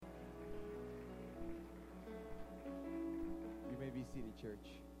me, church?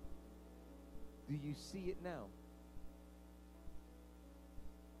 Do you see it now?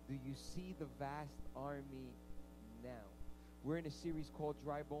 Do you see the vast army now? We're in a series called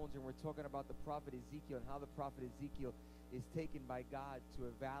Dry Bones, and we're talking about the prophet Ezekiel and how the prophet Ezekiel is taken by God to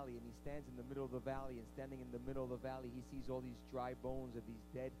a valley, and he stands in the middle of the valley, and standing in the middle of the valley, he sees all these dry bones of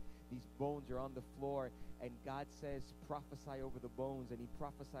these bones are on the floor, and God says, prophesy over the bones, and he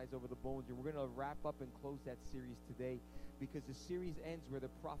prophesies over the bones, and we're going to wrap up and close that series today, because the series ends where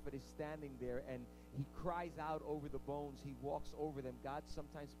the prophet is standing there, and he cries out over the bones, he walks over them. God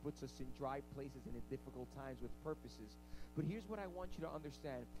sometimes puts us in dry places and in difficult times with purposes. But here's what I want you to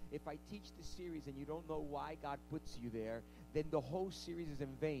understand. If I teach this series and you don't know why God puts you there, then the whole series is in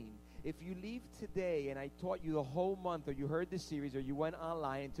vain. If you leave today and I taught you the whole month, or you heard this series, or you went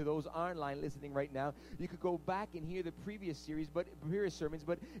online, and to those online listening right now, you could go back and hear the previous series, previous sermons,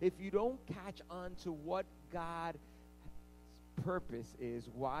 but if you don't catch on to what God's purpose is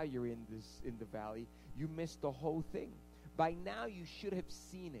while you're in the valley, you miss the whole thing. By now, you should have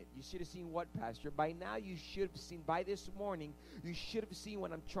seen it. You should have seen what, Pastor? By now, you should have seen, by this morning, you should have seen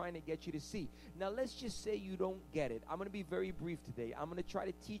what I'm trying to get you to see. Now, let's just say you don't get it. I'm going to be very brief today. I'm going to try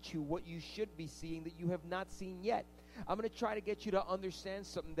to teach you what you should be seeing that you have not seen yet. I'm going to try to get you to understand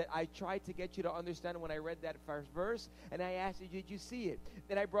something that I tried to get you to understand when I read that first verse, and I asked you, did you see it?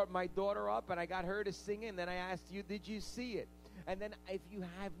 Then I brought my daughter up, and I got her to sing it, and then I asked you, did you see it? And then if you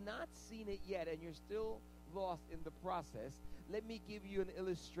have not seen it yet, and you're still lost in the process, let me give you an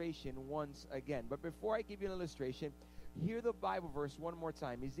illustration once again. But before I give you an illustration, hear the Bible verse one more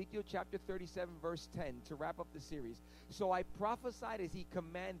time. Ezekiel chapter 37 verse 10 to wrap up the series. So I prophesied as he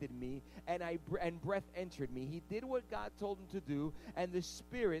commanded me, and breath entered me. He did what God told him to do, and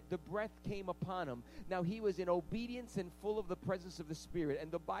the breath came upon him. Now he was in obedience and full of the presence of the Spirit. And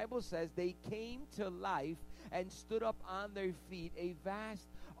the Bible says they came to life and stood up on their feet, a vast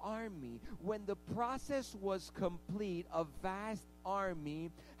army. When the process was complete, a vast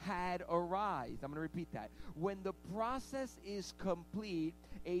army had arisen. I'm going to repeat that. When the process is complete,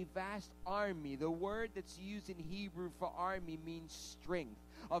 a vast army. The word that's used in Hebrew for army means strength.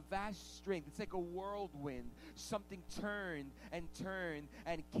 A vast strength. It's like a whirlwind. Something turned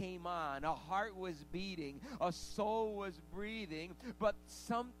and came on. A heart was beating. A soul was breathing. But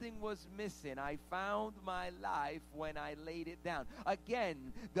something was missing. I found my life when I laid it down.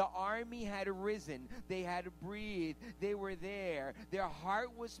 Again, the army had risen. They had breathed. They were there. Their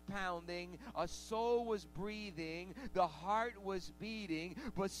heart was pounding. A soul was breathing. The heart was beating.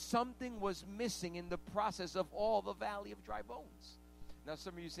 But something was missing in the process of all the valley of dry bones. Now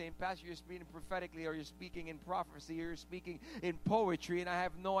some of you saying, Pastor, you're speaking prophetically, or you're speaking in prophecy, or you're speaking in poetry, and I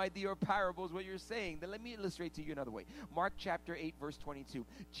have no idea, or parables, what you're saying. Then let me illustrate to you another way. Mark chapter 8, verse 22.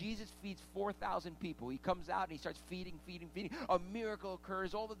 Jesus feeds 4,000 people. He comes out and he starts feeding. A miracle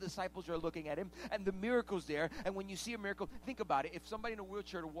occurs. All the disciples are looking at him, and the miracle's there. And when you see a miracle, think about it. If somebody in a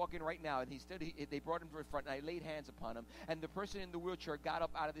wheelchair to walk in right now, and they brought him to the front, and I laid hands upon him, and the person in the wheelchair got up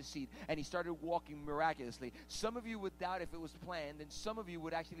out of the seat, and he started walking miraculously. Some of you would doubt if it was planned, and some of you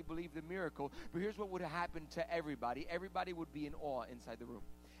would actually believe the miracle. But here's what would happen to everybody. Everybody would be in awe inside the room.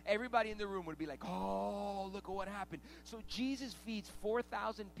 Everybody in the room would be like, oh, look at what happened. So Jesus feeds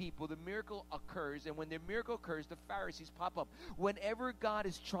 4,000 people. The miracle occurs, and when the miracle occurs, the Pharisees pop up. Whenever God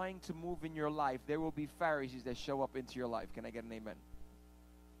is trying to move in your life, there will be Pharisees that show up into your life. Can I get an amen?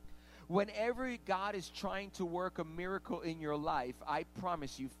 Whenever God is trying to work a miracle in your life, I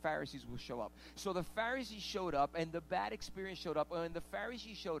promise you, Pharisees will show up. So the Pharisees showed up, and the bad experience showed up. And the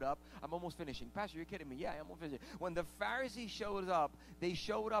Pharisees showed up. I'm almost finishing. Pastor, you're kidding me. Yeah, I'm almost finishing. When the Pharisees showed up, they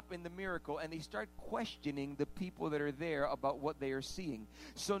showed up in the miracle, and they start questioning the people that are there about what they are seeing.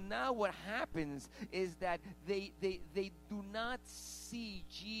 So now what happens is that they do not see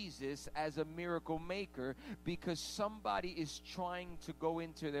Jesus as a miracle maker, because somebody is trying to go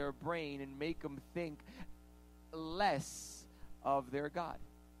into their brain and make them think less of their God.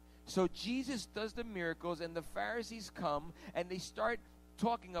 So Jesus does the miracles, and the Pharisees come and they start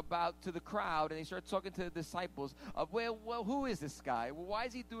talking about to the crowd, and they start talking to the disciples of, well, who is this guy? Well, why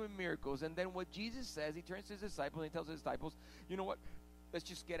is he doing miracles? And then what Jesus says, he turns to his disciples and he tells his disciples, you know what? Let's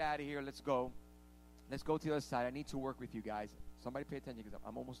just get out of here. Let's go. Let's go to the other side. I need to work with you guys. Somebody pay attention, because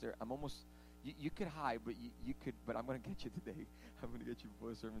I'm almost there. You could hide, but you could. But I'm going to get you today. I'm going to get you before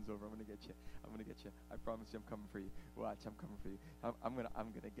the sermon's over. I'm going to get you. I promise you, I'm coming for you. Watch, I'm coming for you. I'm going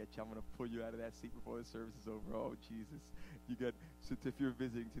to get you. I'm going to pull you out of that seat before the service is over. Oh, Jesus. So if you're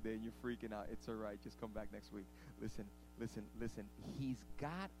visiting today and you're freaking out, it's all right. Just come back next week. Listen. He's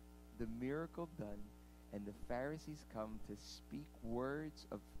got the miracle done, and the Pharisees come to speak words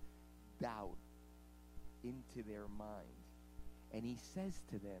of doubt into their mind. And he says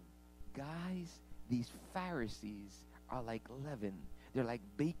to them, guys, these Pharisees are like leaven. They're like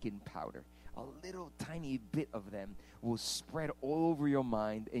baking powder. A little tiny bit of them will spread all over your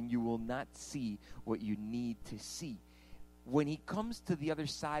mind, and you will not see what you need to see. When he comes to the other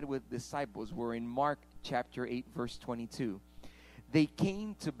side with disciples, we're in Mark chapter 8, verse 22. They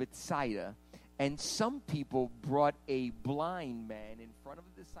came to Bethsaida, and some people brought a blind man in front of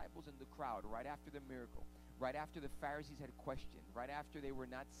the disciples and the crowd right after the miracle, right after the Pharisees had questioned, right after they were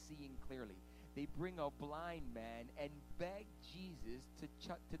not seeing clearly. They bring a blind man and beg Jesus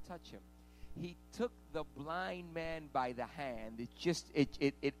to touch him. He took the blind man by the hand.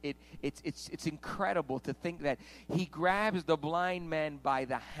 It's incredible to think that he grabs the blind man by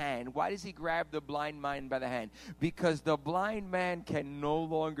the hand. Why does he grab the blind man by the hand? Because the blind man can no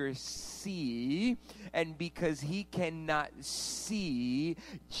longer see, and because he cannot see,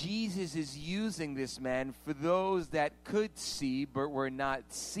 Jesus is using this man for those that could see but were not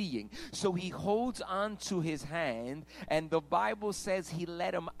seeing. So he holds on to his hand, and the Bible says he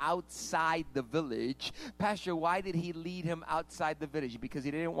led him outside the village. Pastor, why did he lead him outside the village? Because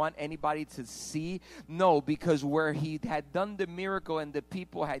he didn't want anybody to see? No, because where he had done the miracle and the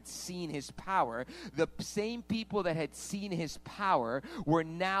people had seen his power, the same people that had seen his power were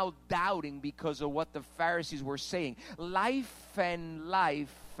now doubting because of what the Pharisees were saying. Life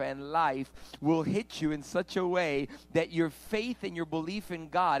will hit you in such a way that your faith and your belief in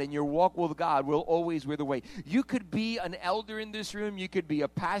God and your walk with God will always wither away. You could be an elder in this room, you could be a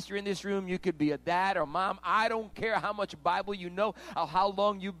pastor in this room, you could be a dad or mom. I don't care how much Bible you know or how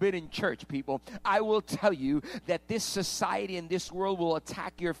long you've been in church, people. I will tell you that this society and this world will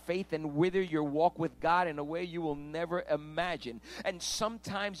attack your faith and wither your walk with God in a way you will never imagine. And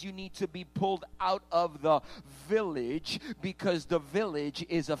sometimes you need to be pulled out of the village because the village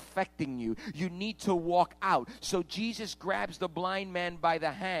is affecting you. You need to walk out. So Jesus grabs the blind man by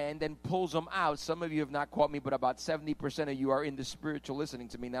the hand and pulls him out. Some of you have not caught me, but about 70% of you are in the spiritual listening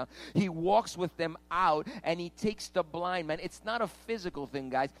to me now. He walks with them out and he takes the blind man. It's not a physical thing,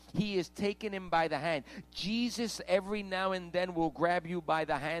 guys. He is taking him by the hand. Jesus every now and then will grab you by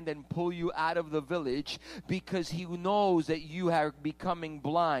the hand and pull you out of the village because he knows that you are becoming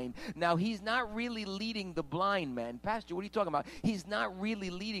blind. Now, he's not really leading the blind man. Pastor, what are you talking about? He's not really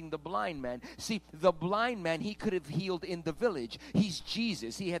leading the blind man. See, the blind man, he could have healed in the village. He's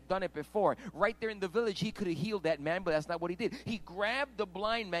Jesus. He had done it before. Right there in the village, he could have healed that man, but that's not what he did. He grabbed the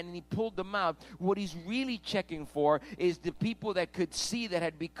blind man and he pulled them out. What he's really checking for is the people that could see that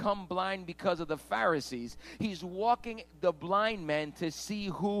had become blind because of the Pharisees. He's walking the blind man to see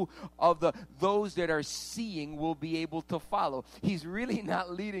who of those that are seeing will be able to follow. He's really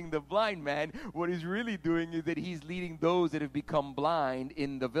not leading the blind man. What he's really doing is that he's leading those that have become blind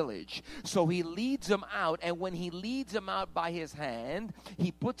in the village. So he leads them out, and when he leads them out by his hand,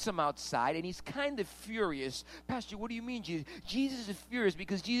 he puts them outside, and he's kind of furious. Pastor, what do you mean, Jesus? Jesus is furious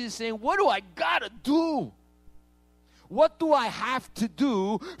because Jesus is saying, what do I gotta do? What do I have to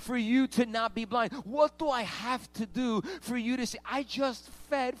do for you to not be blind? What do I have to do for you to see? I just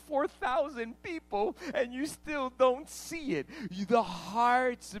fed 4,000 people and you still don't see it. The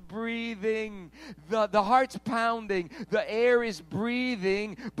heart's breathing, the heart's pounding, the air is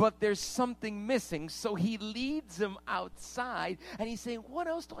breathing, but there's something missing. So he leads them outside and he's saying, what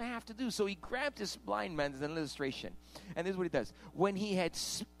else do I have to do? So he grabs this blind man as an illustration. And this is what he does. When he had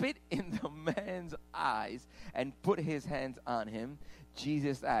spit in the man's eyes and put his hands on him,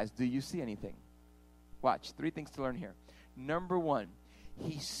 Jesus asked, do you see anything? Watch, 3 things to learn here. Number 1,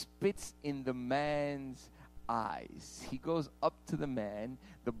 he spits in the man's eyes. He goes up to the man,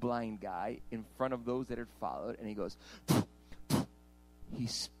 the blind guy, in front of those that had followed, and he goes, he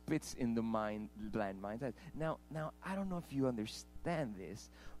spits in the blind man's eyes. Now, I don't know if you understand this,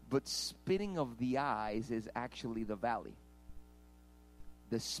 but spitting of the eyes is actually the valley.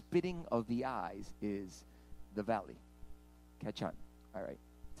 The spitting of the eyes is the valley. Catch on. All right.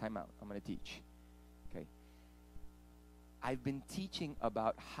 Time out. I'm going to teach. Okay. I've been teaching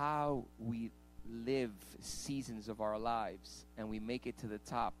about how we live seasons of our lives and we make it to the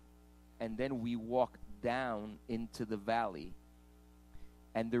top and then we walk down into the valley.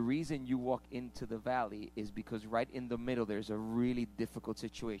 And the reason you walk into the valley is because right in the middle there's a really difficult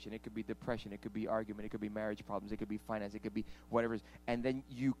situation. It could be depression, it could be argument, it could be marriage problems, it could be finance, it could be whatever. And then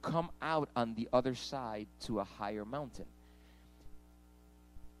you come out on the other side to a higher mountain.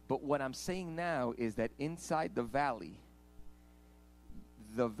 But what I'm saying now is that inside the valley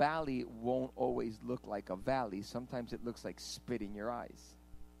won't always look like a valley. Sometimes it looks like spit in your eyes.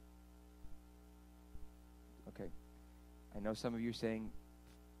 Okay. I know some of you are saying,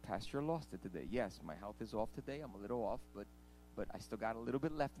 Pastor, lost it today. Yes, my health is off today. I'm a little off, but but I still got a little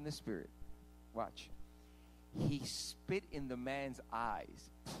bit left in the spirit. Watch. He spit in the man's eyes.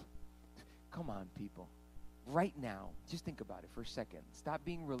 Come on, people. Right now, just think about it for a second. Stop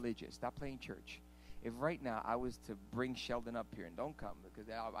being religious. Stop playing church. If right now I was to bring Sheldon up here, and don't come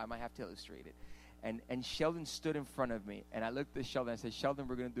because I might have to illustrate it. And Sheldon stood in front of me, and I looked at Sheldon and I said, Sheldon,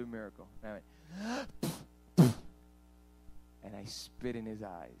 we're going to do a miracle. And I went, and I spit in his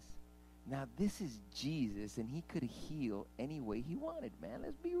eyes. Now, this is Jesus, and he could heal any way he wanted, man.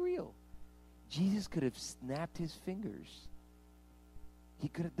 Let's be real. Jesus could have snapped his fingers. He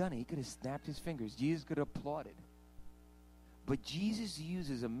could have done it. He could have snapped his fingers. Jesus could have applauded. But Jesus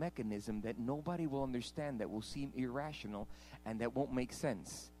uses a mechanism that nobody will understand, that will seem irrational, and that won't make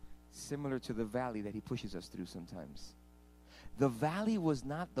sense. Similar to the valley that he pushes us through sometimes. The valley was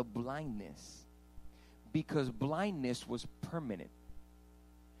not the blindness, because blindness was permanent.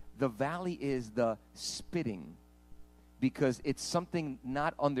 The valley is the spitting, because it's something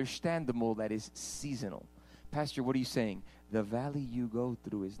not understandable that is seasonal. Pastor, what are you saying? The valley you go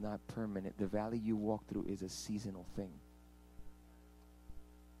through is not permanent. The valley you walk through is a seasonal thing.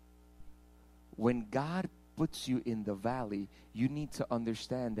 When God puts you in the valley, you need to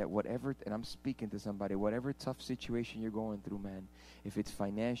understand that whatever, and I'm speaking to somebody, whatever tough situation you're going through, man, if it's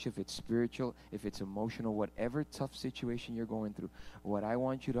financial, if it's spiritual, if it's emotional, whatever tough situation you're going through, what I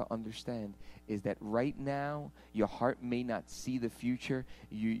want you to understand is that right now, your heart may not see the future.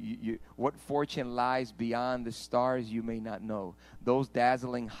 What fortune lies beyond the stars, you may not know. Those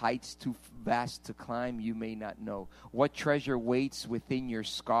dazzling heights too vast to climb, you may not know. What treasure waits within your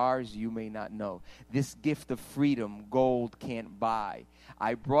scars, you may not know. This gift of freedom, gold can't buy.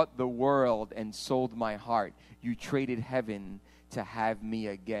 I brought the world and sold my heart. You traded heaven to have me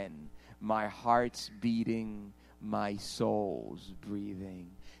again. My heart's beating, my soul's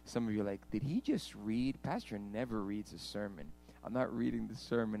breathing. Some of you are like, did he just read? Pastor never reads a sermon. I'm not reading the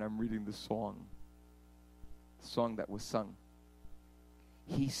sermon, I'm reading the song. The song that was sung.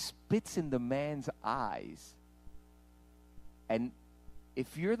 He spits in the man's eyes. And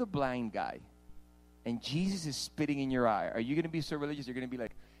if you're the blind guy, and Jesus is spitting in your eye, are you going to be so religious? You're going to be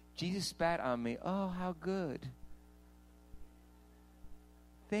like, Jesus spat on me. Oh, how good.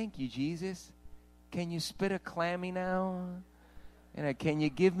 Thank you, Jesus. Can you spit a clammy now? And can you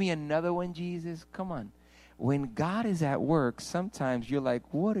give me another one, Jesus? Come on. When God is at work, sometimes you're like,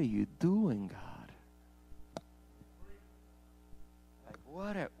 what are you doing, God?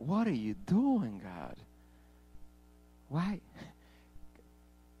 Like, what are you doing, God? Why?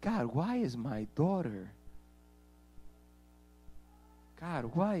 God, why is my daughter?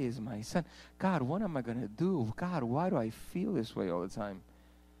 God, why is my son? God, what am I going to do? God, why do I feel this way all the time?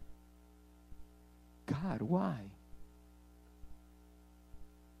 God, why?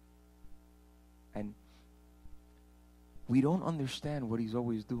 And we don't understand what he's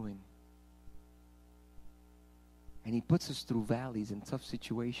always doing. And he puts us through valleys and tough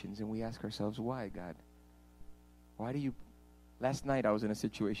situations, and we ask ourselves, why, God? Why do you... Last night I was in a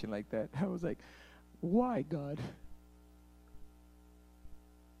situation like that. I was like, why, God?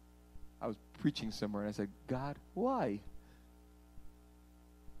 I was preaching somewhere, and I said, God, why?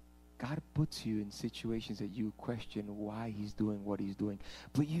 God puts you in situations that you question why he's doing what he's doing.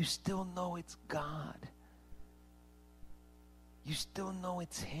 But you still know it's God. You still know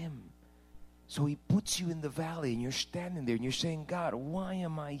it's him. So he puts you in the valley, and you're standing there, and you're saying, God, why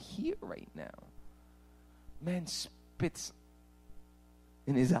am I here right now? Man spits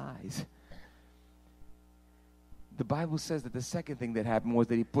in his eyes. The Bible says that the second thing that happened was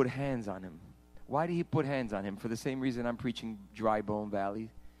that he put hands on him. Why did he put hands on him? For the same reason I'm preaching dry bone valley.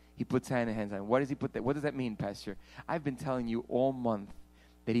 He puts hands on him. Why does he put that? What does that mean, Pastor? I've been telling you all month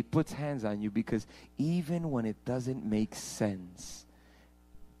that he puts hands on you because even when it doesn't make sense,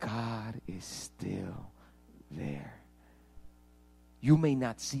 God is still there. You may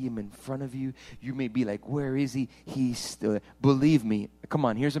not see him in front of you. You may be like, where is he? He's still there. Believe me. Come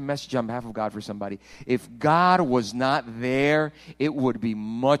on, here's a message on behalf of God for somebody. If God was not there, it would be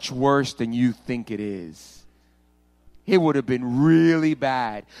much worse than you think it is. It would have been really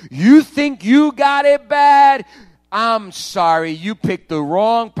bad. You think you got it bad? I'm sorry. You picked the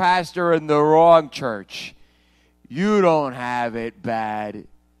wrong pastor in the wrong church. You don't have it bad.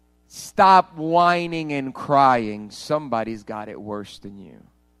 Stop whining and crying. Somebody's got it worse than you.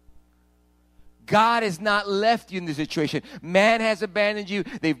 God has not left you in this situation. Man has abandoned you.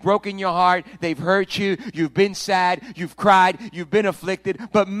 They've broken your heart. They've hurt you. You've been sad. You've cried. You've been afflicted.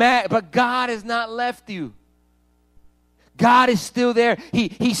 But God has not left you. God is still there.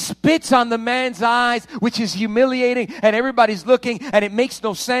 He spits on the man's eyes, which is humiliating, and everybody's looking, and it makes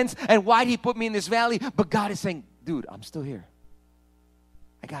no sense. And why did he put me in this valley? But God is saying, dude, I'm still here.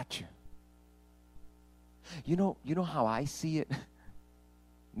 I got you. You know how I see it?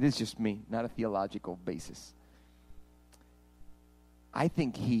 This is just me, not a theological basis. I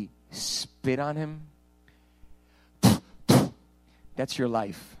think he spit on him. That's your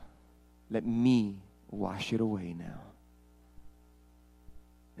life. Let me wash it away now.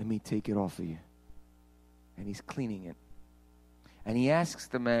 Let me take it off of you. And he's cleaning it. And he asks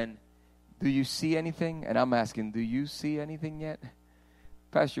the man, do you see anything? And I'm asking, do you see anything yet?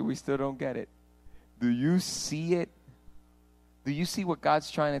 Pastor, we still don't get it. Do you see it? Do you see what God's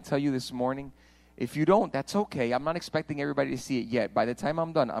trying to tell you this morning? If you don't, that's okay. I'm not expecting everybody to see it yet. By the time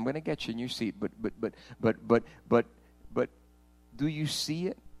I'm done, I'm going to get you in your seat. But do you see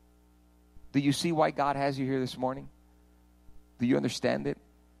it? Do you see why God has you here this morning? Do you understand it?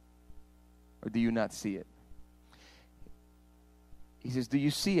 Or do you not see it? He says, do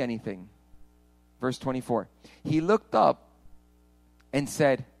you see anything? Verse 24. He looked up and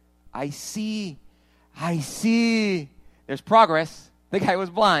said, I see. There's progress. The guy was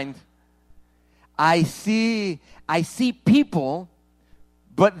blind. I see people,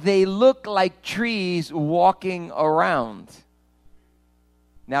 but they look like trees walking around.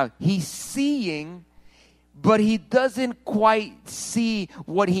 Now, he's seeing, but he doesn't quite see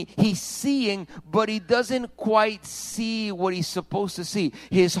what he's seeing, but he doesn't quite see what he's supposed to see.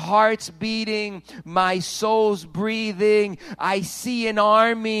 His heart's beating, my soul's breathing. I see an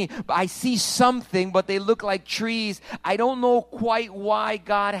army. I see something, but they look like trees. I don't know quite why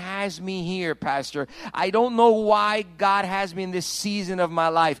God has me here, Pastor. I don't know why God has me in this season of my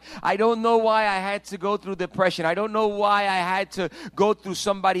life. I don't know why I had to go through depression. I don't know why I had to go through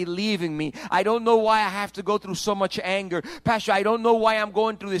somebody leaving me. I don't know why I have to go through so much anger. Pastor, I don't know why I'm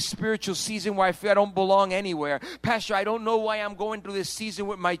going through this spiritual season where I feel I don't belong anywhere. Pastor, I don't know why I'm going through this season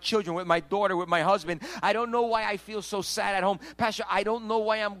with my children, with my daughter, with my husband. I don't know why I feel so sad at home. Pastor, I don't know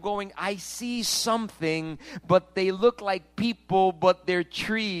why I'm going. I see something, but they look like people, but they're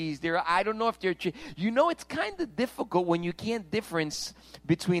trees. I don't know if they're trees. You know, it's kind of difficult when you can't difference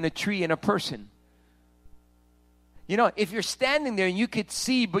between a tree and a person. You know, if you're standing there and you could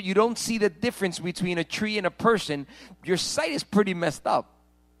see, but you don't see the difference between a tree and a person, your sight is pretty messed up.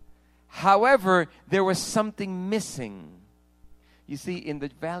 However, there was something missing. You see, in the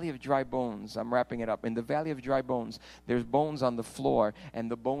valley of dry bones, I'm wrapping it up. In the valley of dry bones, there's bones on the floor,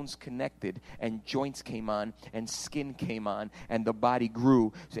 and the bones connected, and joints came on, and skin came on, and the body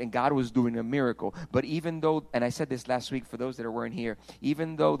grew, and God was doing a miracle. But even though, and I said this last week for those that weren't here,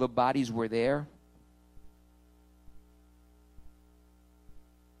 even though the bodies were there,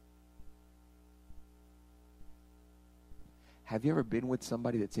 have you ever been with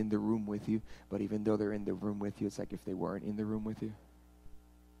somebody that's in the room with you, but even though they're in the room with you, it's like if they weren't in the room with you?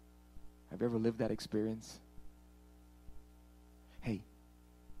 Have you ever lived that experience? Hey,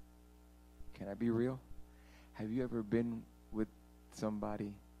 can I be real? Have you ever been with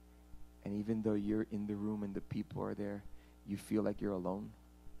somebody, and even though you're in the room and the people are there, you feel like you're alone?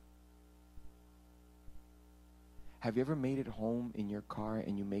 Have you ever made it home in your car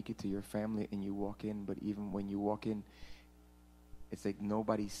and you make it to your family and you walk in, but even when you walk in, it's like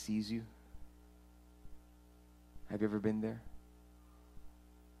nobody sees you? Have you ever been there?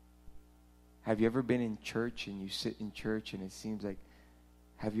 Have you ever been in church and you sit in church and it seems like,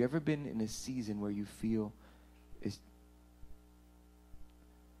 have you ever been in a season where you feel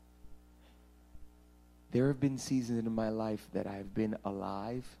there have been seasons in my life that I've been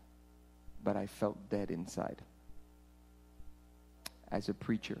alive, but I felt dead inside. As a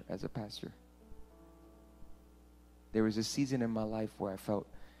preacher, as a pastor. There was a season in my life where I felt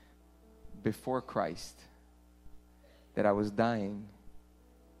before Christ that I was dying,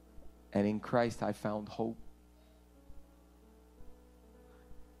 and in Christ I found hope.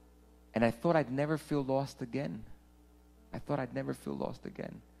 And I thought I'd never feel lost again. But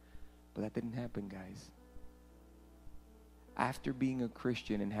that didn't happen, guys. After being a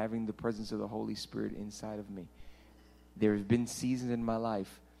Christian and having the presence of the Holy Spirit inside of me, there's been seasons in my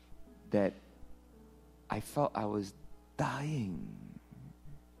life that I felt I was dying.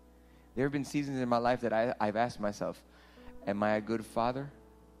 There have been seasons in my life that I've asked myself, am I a good father?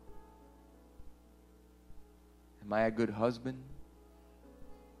 Am I a good husband?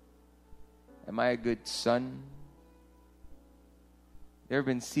 Am I a good son? There have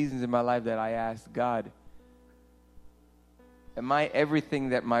been seasons in my life that I asked God, am I everything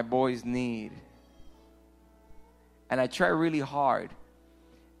that my boys need? And I try really hard.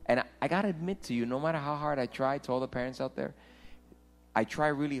 And I got to admit to you, no matter how hard I try, to all the parents out there, I try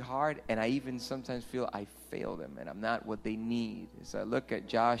really hard, and I even sometimes feel I fail them, and I'm not what they need. So I look at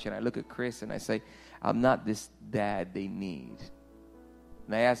Josh, and I look at Chris, and I say, I'm not this dad they need.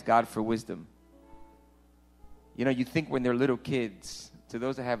 And I asked God for wisdom. You know, you think when they're little kids, to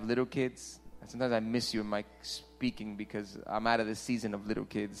those that have little kids, sometimes I miss you in my speaking because I'm out of the season of little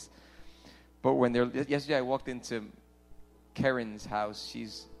kids. But when yesterday I walked into Karen's house.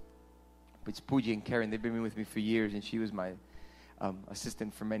 It's Pooji and Karen. They've been with me for years, and she was my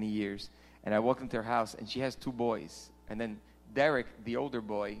assistant for many years. And I walked into her house, and she has 2 boys. And then Derek, the older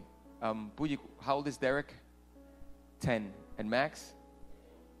boy, Pooji, how old is Derek? 10. And Max?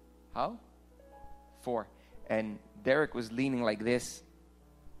 How? 4. And Derek was leaning like this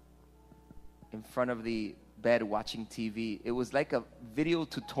in front of the bed watching TV. It was like a video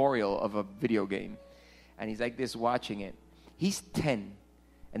tutorial of a video game. And he's like this watching it. He's 10.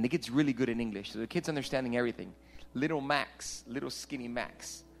 And the kid's really good in English. So the kid's understanding everything. Little Max, little skinny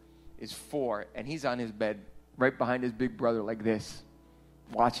Max, is 4. And he's on his bed right behind his big brother like this,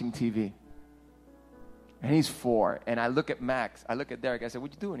 watching TV. And he's 4. And I look at Max. I look at Derek. I said,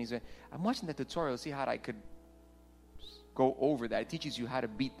 what you doing? He said, I'm watching the tutorial to see how I could go over that. It teaches you how to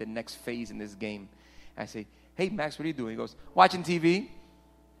beat the next phase in this game. And I say, hey, Max, what are you doing? He goes, watching TV.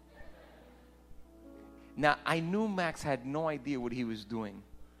 Now, I knew Max had no idea what he was doing.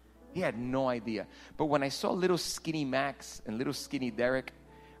 He had no idea. But when I saw little skinny Max and little skinny Derek,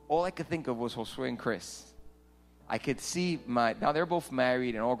 all I could think of was Josue and Chris. I could see now they're both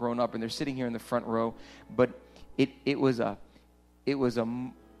married and all grown up, and they're sitting here in the front row. But it was a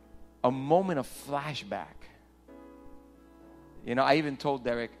moment of flashback. You know, I even told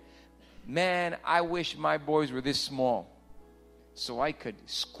Derek, man, I wish my boys were this small so I could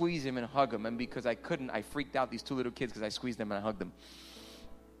squeeze him and hug them. And because I couldn't, I freaked out these 2 little kids because I squeezed them and I hugged them.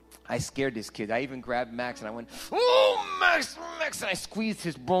 I scared this kid. I even grabbed Max and I went, oh, Max, and I squeezed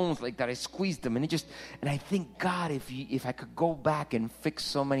his bones like that. I squeezed them, and I think, God, if I could go back and fix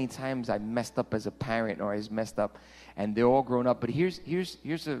so many times I messed up as a parent or I messed up, and they're all grown up. But here's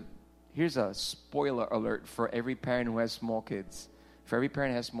a spoiler alert for every parent who has small kids. For every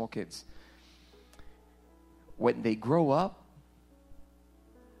parent who has small kids. When they grow up,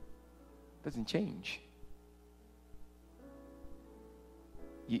 it doesn't change.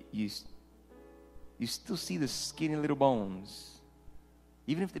 You still see the skinny little bones.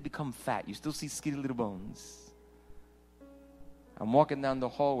 Even if they become fat, you still see skinny little bones. I'm walking down the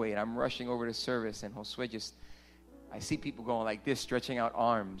hallway and I'm rushing over to service, and Josue I see people going like this, stretching out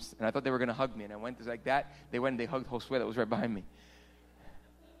arms. And I thought they were going to hug me. And I went just like that. They went and they hugged Josue that was right behind me.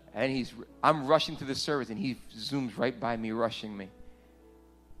 And I'm rushing to the service, and he zooms right by me, rushing me.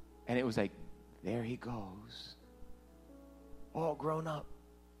 And it was like, there he goes. All grown up.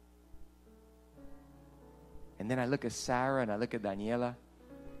 And then I look at Sarah and I look at Daniela.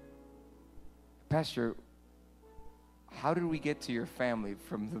 Pastor, how did we get to your family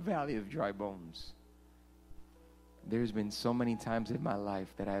from the Valley of Dry Bones? There's been so many times in my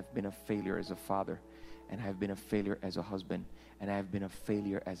life that I've been a failure as a father, and I've been a failure as a husband, and I've been a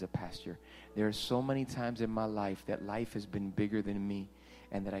failure as a pastor. There are so many times in my life that life has been bigger than me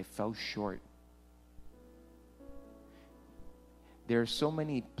and that I fell short. There are so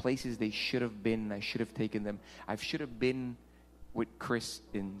many places they should have been, and I should have taken them. I should have been with Chris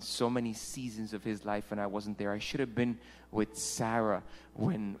in so many seasons of his life, and I wasn't there. I should have been with Sarah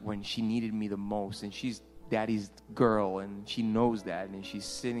when she needed me the most, and she's Daddy's girl, and she knows that, and she's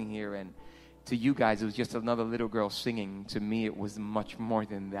sitting here, and to you guys, it was just another little girl singing. To me, it was much more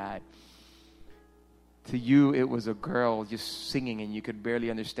than that. To you, it was a girl just singing and you could barely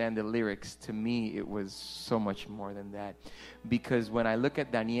understand the lyrics. To me, it was so much more than that. Because when I look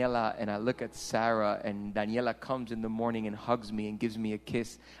at Daniela and I look at Sarah, and Daniela comes in the morning and hugs me and gives me a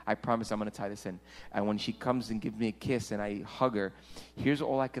kiss, I promise I'm going to tie this in. And when she comes and gives me a kiss and I hug her, here's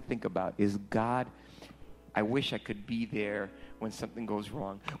all I could think about is, God, I wish I could be there when something goes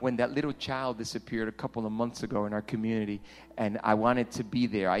wrong. When that little child disappeared a couple of months ago in our community, and I wanted to be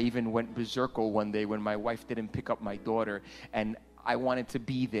there. I even went berserko one day when my wife didn't pick up my daughter, and I wanted to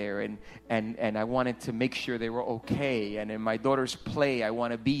be there, and I wanted to make sure they were okay. And in my daughter's play, I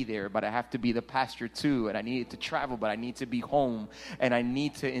want to be there, but I have to be the pastor too, and I needed to travel, but I need to be home, and I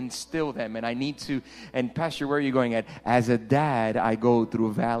need to instill them, and I need to, and Pastor, where are you going at? As a dad, I go through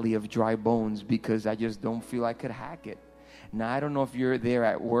a valley of dry bones because I just don't feel I could hack it. Now, I don't know if you're there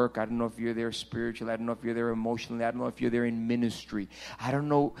at work. I don't know if you're there spiritually. I don't know if you're there emotionally. I don't know if you're there in ministry. I don't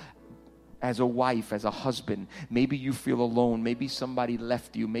know, as a wife, as a husband, maybe you feel alone. Maybe somebody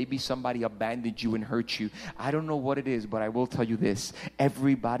left you. Maybe somebody abandoned you and hurt you. I don't know what it is, but I will tell you this.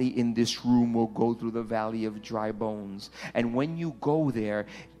 Everybody in this room will go through the valley of dry bones. And when you go there,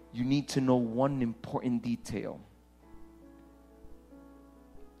 you need to know one important detail.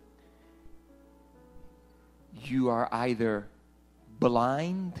 You are either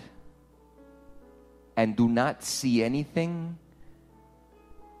blind and do not see anything.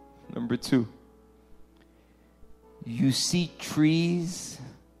 Number 2, you see trees,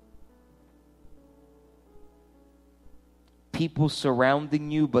 people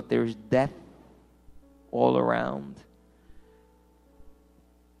surrounding you, but there's death all around.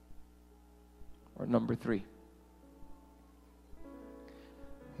 Or number 3,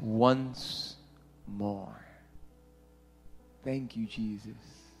 once more. Thank you, Jesus.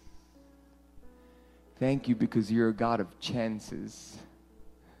 Thank you, because you're a God of chances.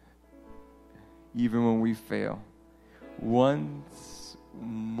 Even when we fail. Once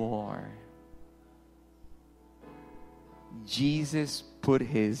more. Jesus put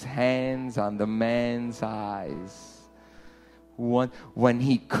his hands on the man's eyes. When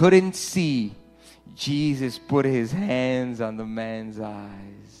he couldn't see, Jesus put his hands on the man's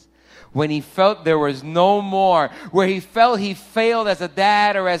eyes. When he felt there was no more, where he felt he failed as a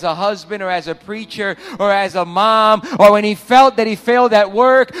dad or as a husband or as a preacher or as a mom, or when he felt that he failed at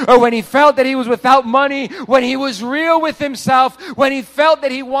work, or when he felt that he was without money, when he was real with himself, when he felt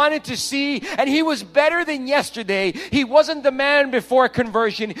that he wanted to see and he was better than yesterday. He wasn't the man before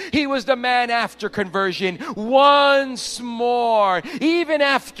conversion, he was the man after conversion. Once more, even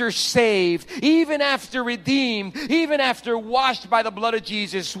after saved, even after redeemed, even after washed by the blood of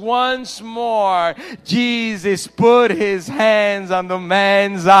Jesus, once more, Jesus put his hands on the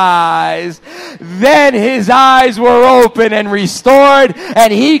man's eyes. Then his eyes were open and restored,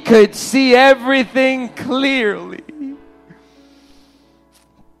 and he could see everything clearly.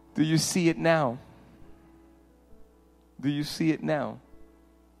 Do you see it now? Do you see it now?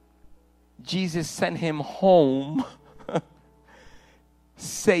 Jesus sent him home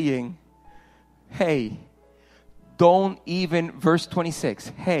saying, hey, don't even, verse 26,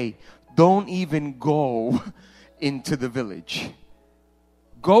 hey, don't even go into the village.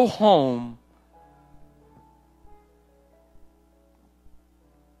 Go home.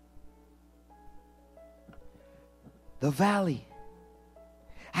 The valley.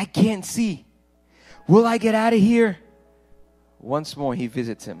 I can't see. Will I get out of here? Once more, he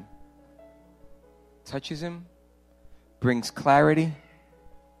visits him, touches him, brings clarity,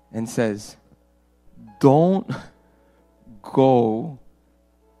 and says, don't go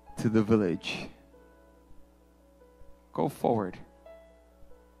to the village. Go forward.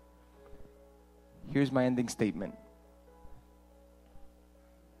 Here's my ending statement.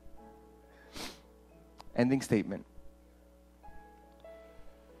 Ending statement.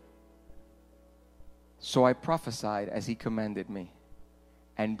 So I prophesied as he commanded me,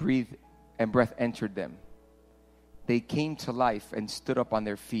 and breath entered them. They came to life and stood up on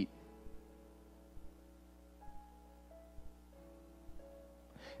their feet.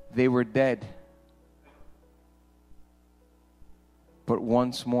 They were dead. But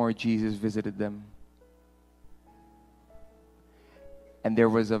once more, Jesus visited them. And there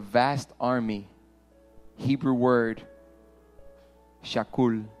was a vast army, Hebrew word,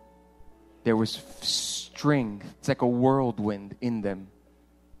 shakul. There was strength. It's like a whirlwind in them.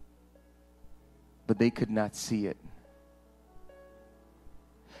 But they could not see it.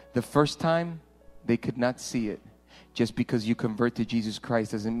 The first time, they could not see it. Just because you convert to Jesus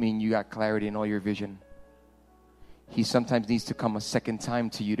Christ doesn't mean you got clarity in all your vision. He sometimes needs to come a second time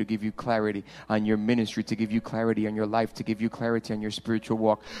to you to give you clarity on your ministry, to give you clarity on your life, to give you clarity on your spiritual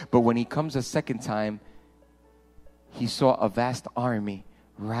walk. But when he comes a second time, he saw a vast army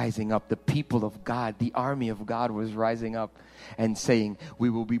rising up. The people of God, the army of God was rising up and saying, we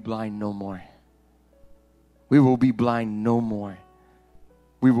will be blind no more. We will be blind no more.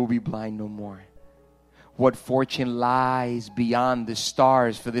 We will be blind no more. What fortune lies beyond the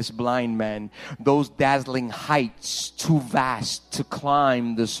stars for this blind man? Those dazzling heights, too vast to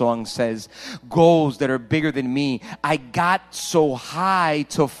climb, the song says. Goals that are bigger than me. I got so high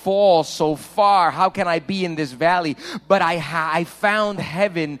to fall so far. How can I be in this valley? But I found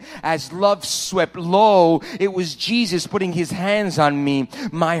heaven as love swept low. It was Jesus putting his hands on me.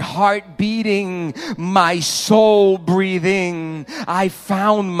 My heart beating, my soul breathing. I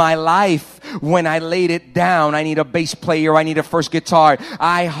found my life when I laid it down. I need a bass player. I need a first guitar.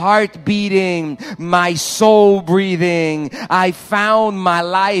 I heart beating, my soul breathing. I found my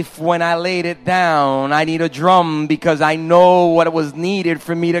life when I laid it down. I need a drum because I know what was needed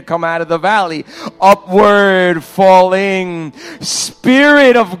for me to come out of the valley. Upward falling,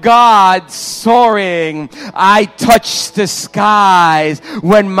 Spirit of God soaring. I touched the skies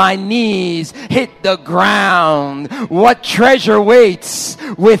when my knees hit the ground. What treasure waits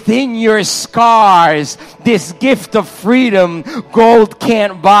within your scars, this gift of freedom, gold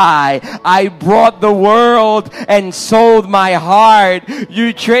can't buy. I brought the world and sold my heart.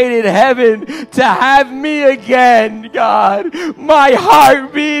 You traded heaven to have me again, God. My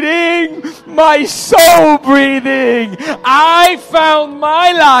heart beating, my soul breathing. I found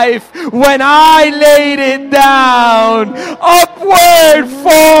my life when I laid it down. Upward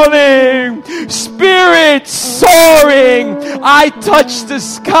falling, spirit soaring. I touched the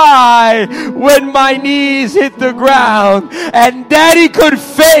sky when my knees hit the ground. And Daddy could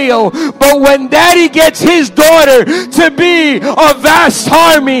fail, but when Daddy gets his daughter to be a vast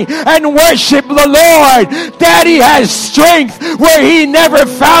army and worship the Lord, Daddy has strength where he never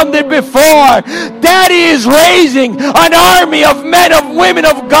found it before. Daddy is raising an army of men, of women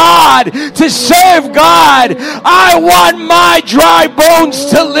of God to serve God. I want my dry bones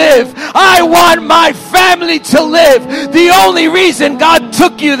to live. I want my family to live. The only reason God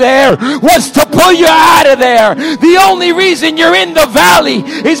took you there was to pull you out of there. The only reason you're in the valley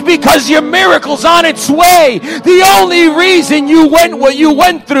is because your miracle's on its way. The only reason you went what you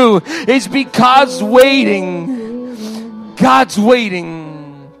went through is because God's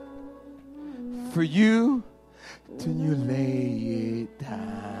waiting for you till you lay it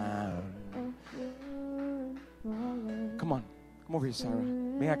down. Come on. Come over here, Sarah.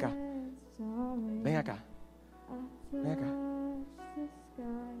 Ven acá. Ven acá. Ven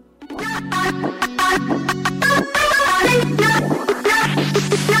acá.